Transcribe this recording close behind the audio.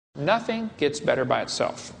Nothing gets better by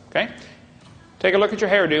itself. Okay? Take a look at your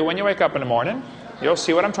hairdo when you wake up in the morning. You'll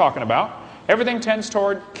see what I'm talking about. Everything tends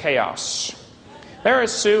toward chaos. There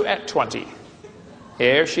is Sue at 20.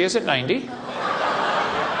 Here she is at 90.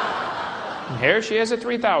 And here she is at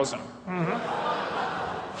 3,000.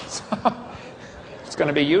 So, it's going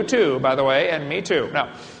to be you too, by the way, and me too.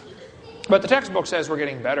 No. But the textbook says we're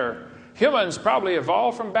getting better. Humans probably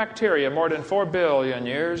evolved from bacteria more than 4 billion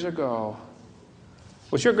years ago.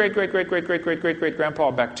 Was your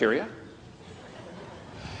great-great-great-great-great-great-great-grandpa bacteria?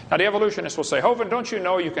 Now the evolutionists will say, Hovind, don't you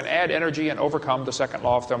know you can add energy and overcome the second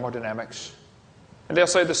law of thermodynamics? And they'll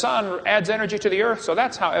say the sun adds energy to the earth, so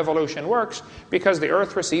that's how evolution works, because the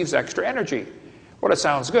earth receives extra energy. Well, it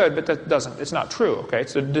sounds good, but that doesn't, it's not true, okay?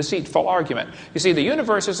 It's a deceitful argument. You see, the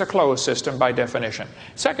universe is a closed system by definition.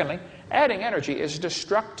 Secondly, adding energy is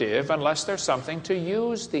destructive unless there's something to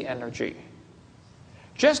use the energy.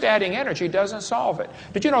 Just adding energy doesn't solve it.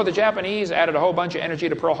 Did you know the Japanese added a whole bunch of energy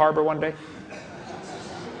to Pearl Harbor one day?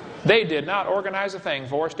 They did not organize a thing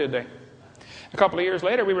for us, did they? A couple of years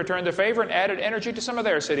later, we returned the favor and added energy to some of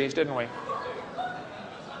their cities, didn't we?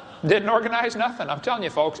 Didn't organize nothing. I'm telling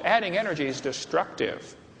you, folks, adding energy is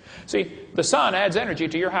destructive. See, the sun adds energy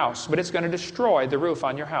to your house, but it's going to destroy the roof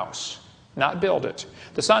on your house, not build it.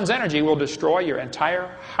 The sun's energy will destroy your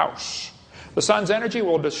entire house. The sun's energy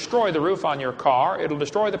will destroy the roof on your car. It'll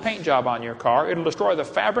destroy the paint job on your car. It'll destroy the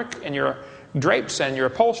fabric in your drapes and your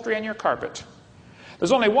upholstery and your carpet.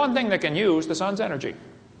 There's only one thing that can use the sun's energy: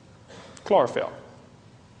 chlorophyll.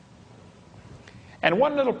 And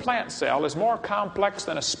one little plant cell is more complex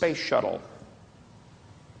than a space shuttle.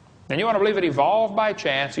 And you want to believe it evolved by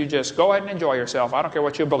chance, you just go ahead and enjoy yourself. I don't care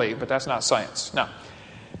what you believe, but that's not science. Now,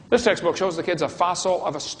 this textbook shows the kids a fossil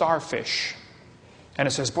of a starfish. And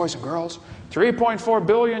it says, boys and girls, 3.4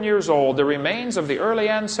 billion years old, the remains of the early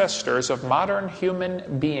ancestors of modern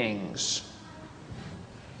human beings.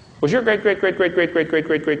 Was your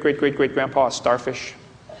great-great-great-great-great-great-great-great-great-great-great-grandpa a starfish?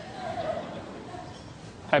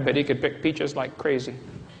 I bet he could pick peaches like crazy.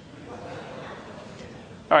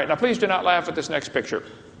 All right, now please do not laugh at this next picture.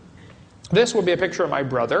 This will be a picture of my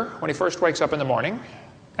brother when he first wakes up in the morning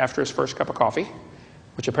after his first cup of coffee,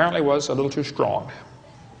 which apparently was a little too strong.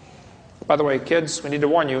 By the way, kids, we need to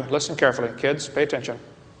warn you, listen carefully. Kids, pay attention.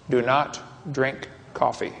 Do not drink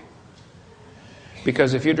coffee.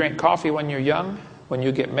 Because if you drink coffee when you're young, when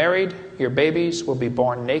you get married, your babies will be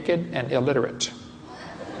born naked and illiterate.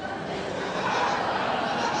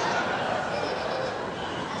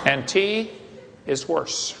 And tea is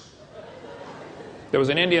worse. There was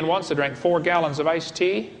an Indian once that drank 4 gallons of iced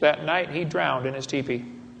tea. That night, he drowned in his teepee.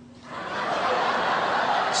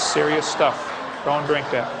 Serious stuff. Don't drink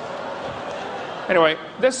that. Anyway,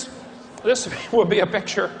 this will be a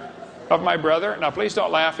picture of my brother. Now, please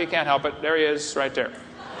don't laugh. He can't help it. There he is, right there.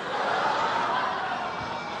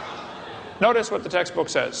 Notice what the textbook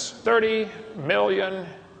says. 30 million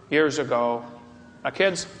years ago. Now,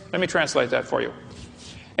 kids, let me translate that for you.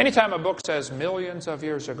 Anytime a book says millions of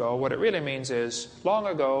years ago, what it really means is long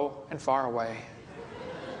ago and far away.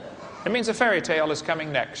 It means a fairy tale is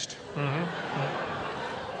coming next.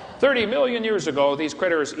 30 million years ago, these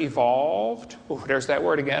critters evolved. Ooh, there's that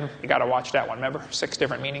word again. You got to watch that one, remember? 6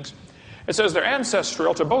 different meanings. It says they're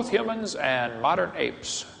ancestral to both humans and modern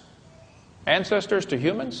apes. Ancestors to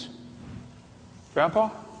humans? Grandpa?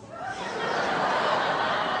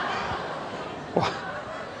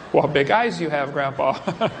 What big eyes you have, Grandpa.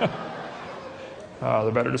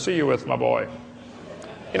 They're better to see you with, my boy.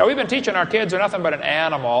 You know, we've been teaching our kids they're nothing but an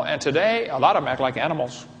animal, and today a lot of them act like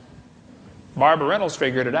animals. Barbara Reynolds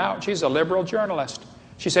figured it out. She's a liberal journalist.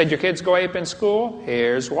 She said, your kids go ape in school?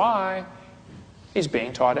 Here's why. He's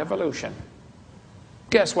being taught evolution.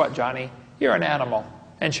 Guess what, Johnny? You're an animal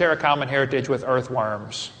and share a common heritage with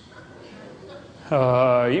earthworms.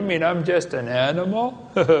 You mean I'm just an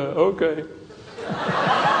animal? Okay.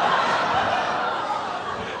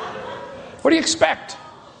 What do you expect?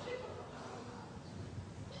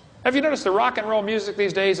 Have you noticed the rock and roll music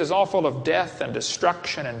these days is all full of death and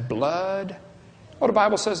destruction and blood? Well, the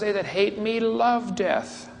Bible says they that hate me love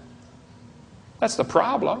death. That's the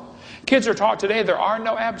problem. Kids are taught today there are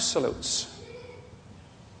no absolutes.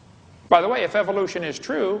 By the way, if evolution is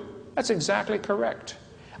true, that's exactly correct.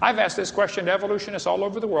 I've asked this question to evolutionists all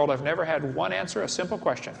over the world. I've never had one answer a simple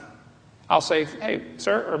question. I'll say, hey,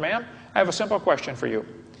 sir or ma'am, I have a simple question for you.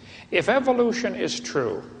 If evolution is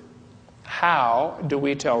true, how do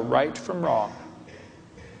we tell right from wrong?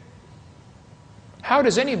 How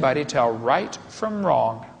does anybody tell right from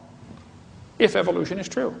wrong if evolution is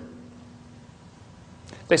true?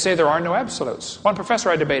 They say there are no absolutes. One professor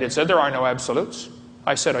I debated said there are no absolutes.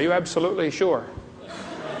 I said, are you absolutely sure?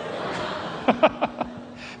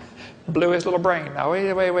 Blew his little brain. Now,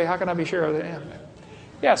 wait, how can I be sure of that?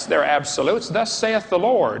 Yes, they're absolutes. Thus saith the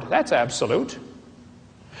Lord. That's absolute.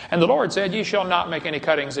 And the Lord said, ye shall not make any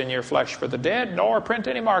cuttings in your flesh for the dead, nor print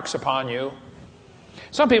any marks upon you.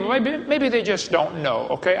 Some people, maybe they just don't know,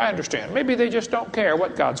 okay? I understand. Maybe they just don't care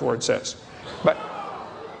what God's Word says. But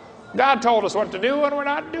God told us what to do, and we're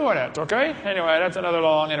not doing it, okay? Anyway, that's another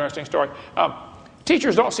long, interesting story.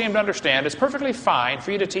 Teachers don't seem to understand. It's perfectly fine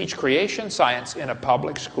for you to teach creation science in a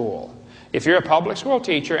public school. If you're a public school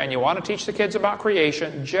teacher and you want to teach the kids about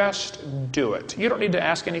creation, just do it. You don't need to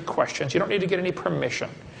ask any questions. You don't need to get any permission.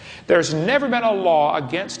 There's never been a law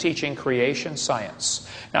against teaching creation science.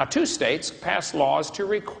 Now, 2 states passed laws to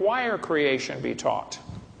require creation be taught,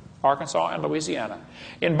 Arkansas and Louisiana.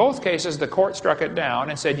 In both cases, the court struck it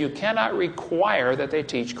down and said you cannot require that they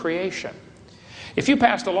teach creation. If you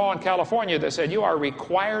passed a law in California that said you are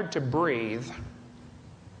required to breathe,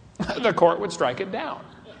 the court would strike it down.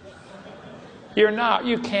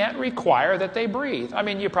 You can't require that they breathe. I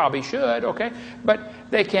mean, you probably should, okay? But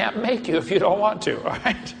they can't make you if you don't want to, all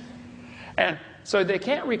right? And so they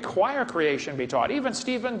can't require creation be taught. Even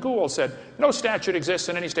Stephen Gould said, no statute exists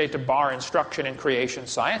in any state to bar instruction in creation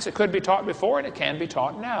science. It could be taught before and it can be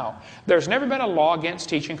taught now. There's never been a law against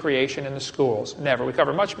teaching creation in the schools. Never. We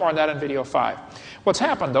cover much more on that in video 5. What's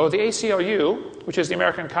happened, though, the ACLU, which is the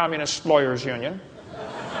American Communist Lawyers Union,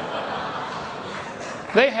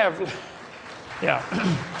 they have... Yeah.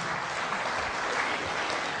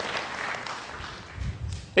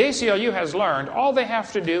 The ACLU has learned all they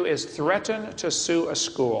have to do is threaten to sue a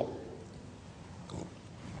school.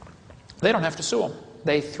 They don't have to sue them.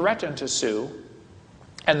 They threaten to sue,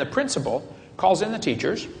 and the principal calls in the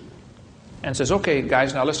teachers and says, okay,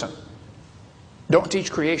 guys, now listen. Don't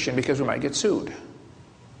teach creation because we might get sued.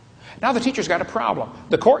 Now the teacher's got a problem.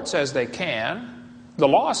 The court says they can. The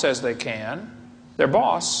law says they can. Their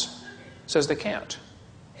boss says they can't.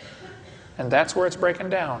 And that's where it's breaking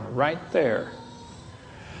down, right there.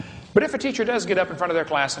 But if a teacher does get up in front of their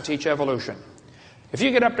class and teach evolution, if you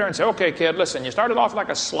get up there and say, okay, kid, listen, you started off like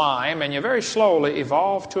a slime and you very slowly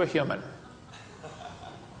evolved to a human.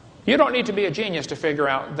 You don't need to be a genius to figure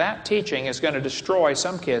out that teaching is going to destroy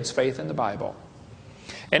some kid's faith in the Bible.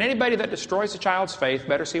 And anybody that destroys a child's faith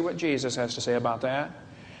better see what Jesus has to say about that.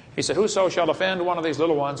 He said, whoso shall offend one of these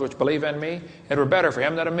little ones which believe in me, it were better for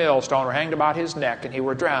him that a millstone were hanged about his neck and he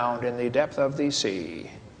were drowned in the depth of the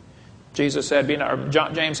sea. Jesus said,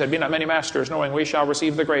 James said, be not many masters, knowing we shall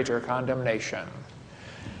receive the greater condemnation.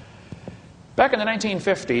 Back in the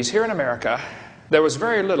 1950s, here in America, there was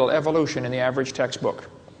very little evolution in the average textbook.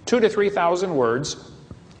 2,000 to 3,000 words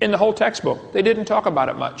in the whole textbook. They didn't talk about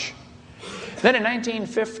it much. Then in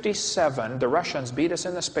 1957, the Russians beat us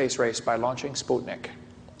in the space race by launching Sputnik.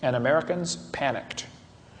 And Americans panicked.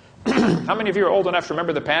 How many of you are old enough to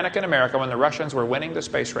remember the panic in America when the Russians were winning the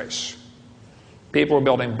space race? People were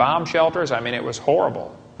building bomb shelters. I mean, it was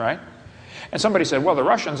horrible, right? And somebody said, well, the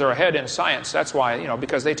Russians are ahead in science. That's why,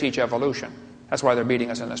 because they teach evolution. That's why they're beating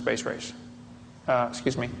us in the space race.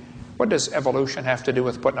 Excuse me. What does evolution have to do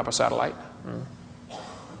with putting up a satellite?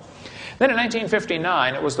 Then in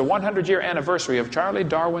 1959, it was the 100-year anniversary of Charlie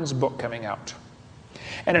Darwin's book coming out.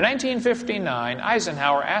 And in 1959,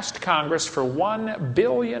 Eisenhower asked Congress for $1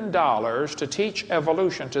 billion to teach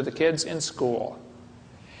evolution to the kids in school.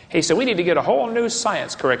 He said, we need to get a whole new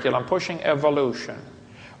science curriculum pushing evolution.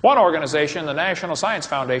 One organization, the National Science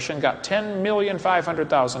Foundation, got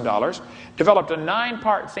 $10,500,000, developed a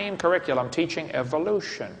 9-part theme curriculum teaching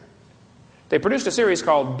evolution. They produced a series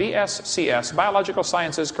called BSCS, Biological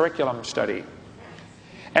Sciences Curriculum Study.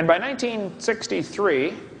 And by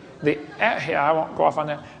 1963, I won't go off on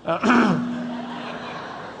that.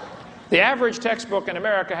 The average textbook in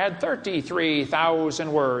America had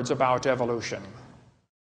 33,000 words about evolution.